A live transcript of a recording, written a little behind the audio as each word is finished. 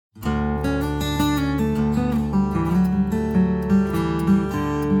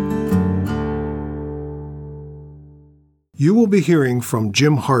You will be hearing from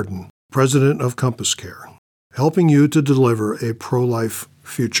Jim Harden, president of Compass Care, helping you to deliver a pro-life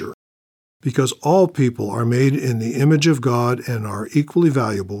future. Because all people are made in the image of God and are equally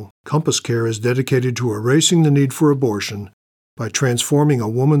valuable, Compass Care is dedicated to erasing the need for abortion by transforming a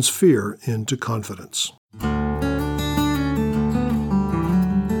woman's fear into confidence.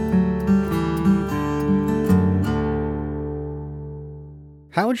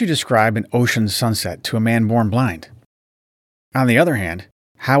 How would you describe an ocean sunset to a man born blind? On the other hand,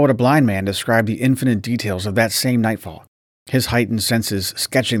 how would a blind man describe the infinite details of that same nightfall, his heightened senses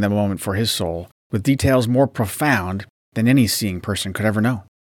sketching the moment for his soul with details more profound than any seeing person could ever know?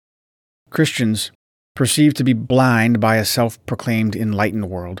 Christians, perceived to be blind by a self-proclaimed enlightened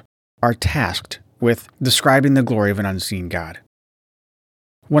world, are tasked with describing the glory of an unseen God.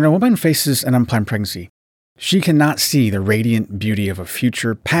 When a woman faces an unplanned pregnancy, she cannot see the radiant beauty of a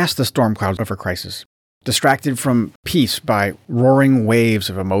future past the storm clouds of her crisis, distracted from peace by roaring waves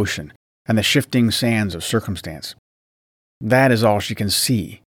of emotion and the shifting sands of circumstance. That is all she can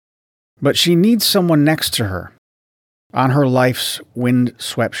see. But she needs someone next to her, on her life's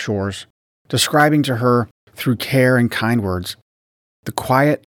wind-swept shores, describing to her, through care and kind words, the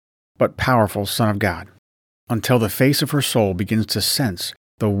quiet but powerful Son of God, until the face of her soul begins to sense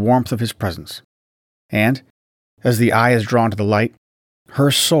the warmth of His presence. And, as the eye is drawn to the light, her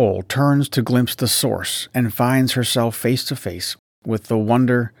soul turns to glimpse the source and finds herself face to face with the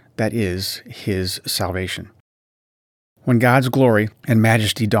wonder that is His salvation. When God's glory and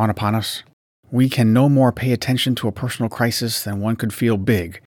majesty dawn upon us, we can no more pay attention to a personal crisis than one could feel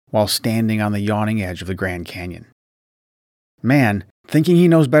big while standing on the yawning edge of the Grand Canyon. Man, thinking he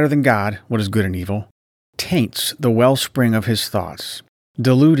knows better than God what is good and evil, taints the wellspring of his thoughts,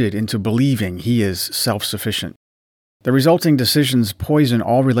 deluded into believing he is self-sufficient. The resulting decisions poison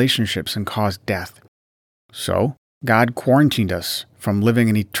all relationships and cause death. So, God quarantined us from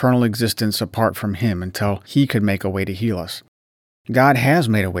living an eternal existence apart from Him until He could make a way to heal us. God has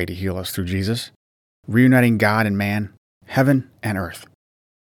made a way to heal us through Jesus, reuniting God and man, heaven and earth.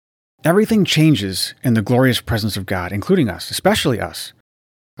 Everything changes in the glorious presence of God, including us, especially us.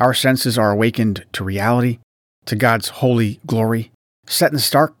 Our senses are awakened to reality, to God's holy glory, set in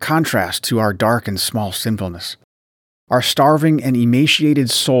stark contrast to our dark and small sinfulness. Our starving and emaciated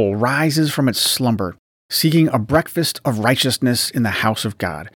soul rises from its slumber, seeking a breakfast of righteousness in the house of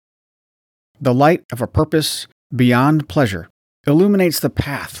God. The light of a purpose beyond pleasure illuminates the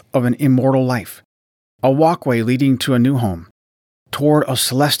path of an immortal life, a walkway leading to a new home, toward a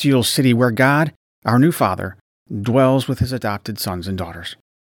celestial city where God, our new Father, dwells with His adopted sons and daughters.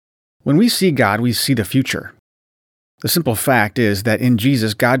 When we see God, we see the future. The simple fact is that in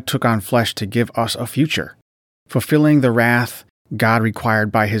Jesus, God took on flesh to give us a future, fulfilling the wrath God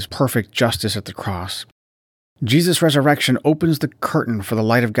required by His perfect justice at the cross. Jesus' resurrection opens the curtain for the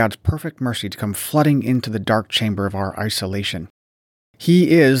light of God's perfect mercy to come flooding into the dark chamber of our isolation.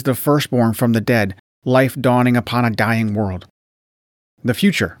 He is the firstborn from the dead, life dawning upon a dying world. The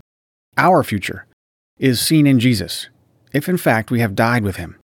future, our future, is seen in Jesus, if in fact we have died with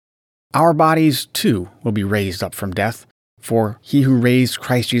Him. Our bodies, too, will be raised up from death, for He who raised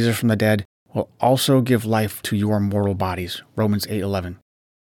Christ Jesus from the dead will also give life to your mortal bodies. Romans 8:11.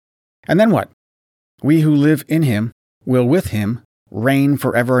 And then what? We who live in Him will with Him reign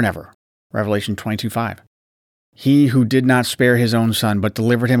forever and ever. Revelation 22:5. He who did not spare His own Son, but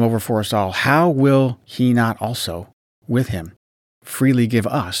delivered Him over for us all, how will He not also, with Him, freely give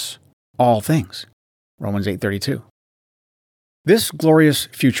us all things? Romans 8:32. This glorious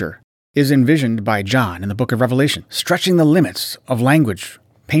future is envisioned by John in the book of Revelation, stretching the limits of language,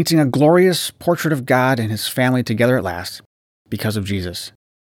 painting a glorious portrait of God and His family together at last because of Jesus.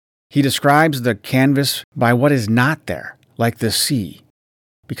 He describes the canvas by what is not there, like the sea,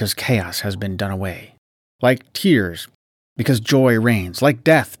 because chaos has been done away, like tears, because joy reigns, like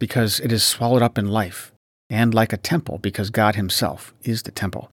death, because it is swallowed up in life, and like a temple, because God Himself is the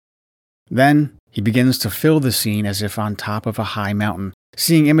temple. Then He begins to fill the scene as if on top of a high mountain,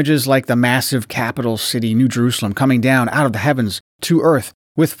 seeing images like the massive capital city, New Jerusalem, coming down out of the heavens to earth,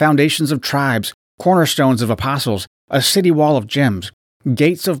 with foundations of tribes, cornerstones of apostles, a city wall of gems,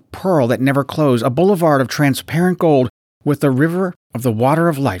 gates of pearl that never close, a boulevard of transparent gold with the river of the water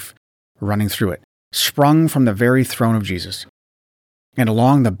of life running through it, sprung from the very throne of Jesus. And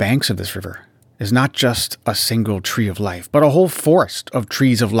along the banks of this river is not just a single tree of life, but a whole forest of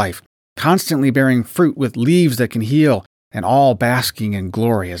trees of life, constantly bearing fruit with leaves that can heal, and all basking in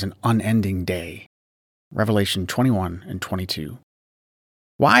glory as an unending day. Revelation 21 and 22.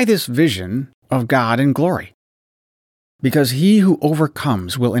 Why this vision of God in glory? Because he who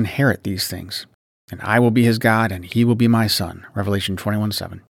overcomes will inherit these things, and I will be his God, and he will be my son. Revelation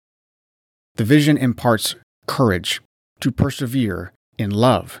 21:7. The vision imparts courage to persevere in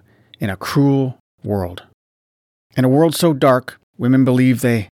love in a cruel world. In a world so dark, women believe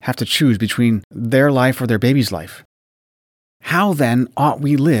they have to choose between their life or their baby's life. How then ought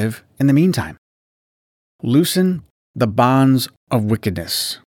we live in the meantime? Loosen the bonds of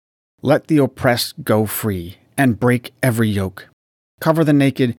wickedness. Let the oppressed go free, and break every yoke. Cover the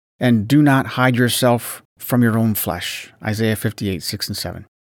naked, and do not hide yourself from your own flesh. Isaiah 58:6-7.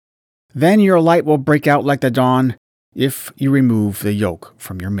 Then your light will break out like the dawn, if you remove the yoke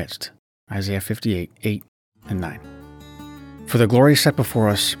from your midst. Isaiah 58:8-9. For the glory set before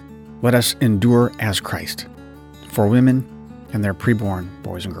us, let us endure as Christ, for women and their preborn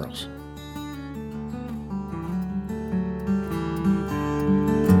boys and girls.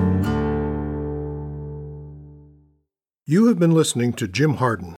 You have been listening to Jim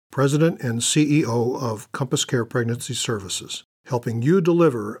Harden, President and CEO of Compass Care Pregnancy Services, helping you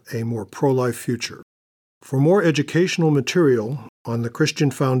deliver a more pro-life future. For more educational material on the Christian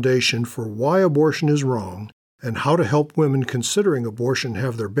foundation for why abortion is wrong and how to help women considering abortion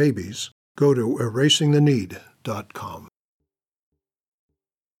have their babies, go to erasingtheneed.com.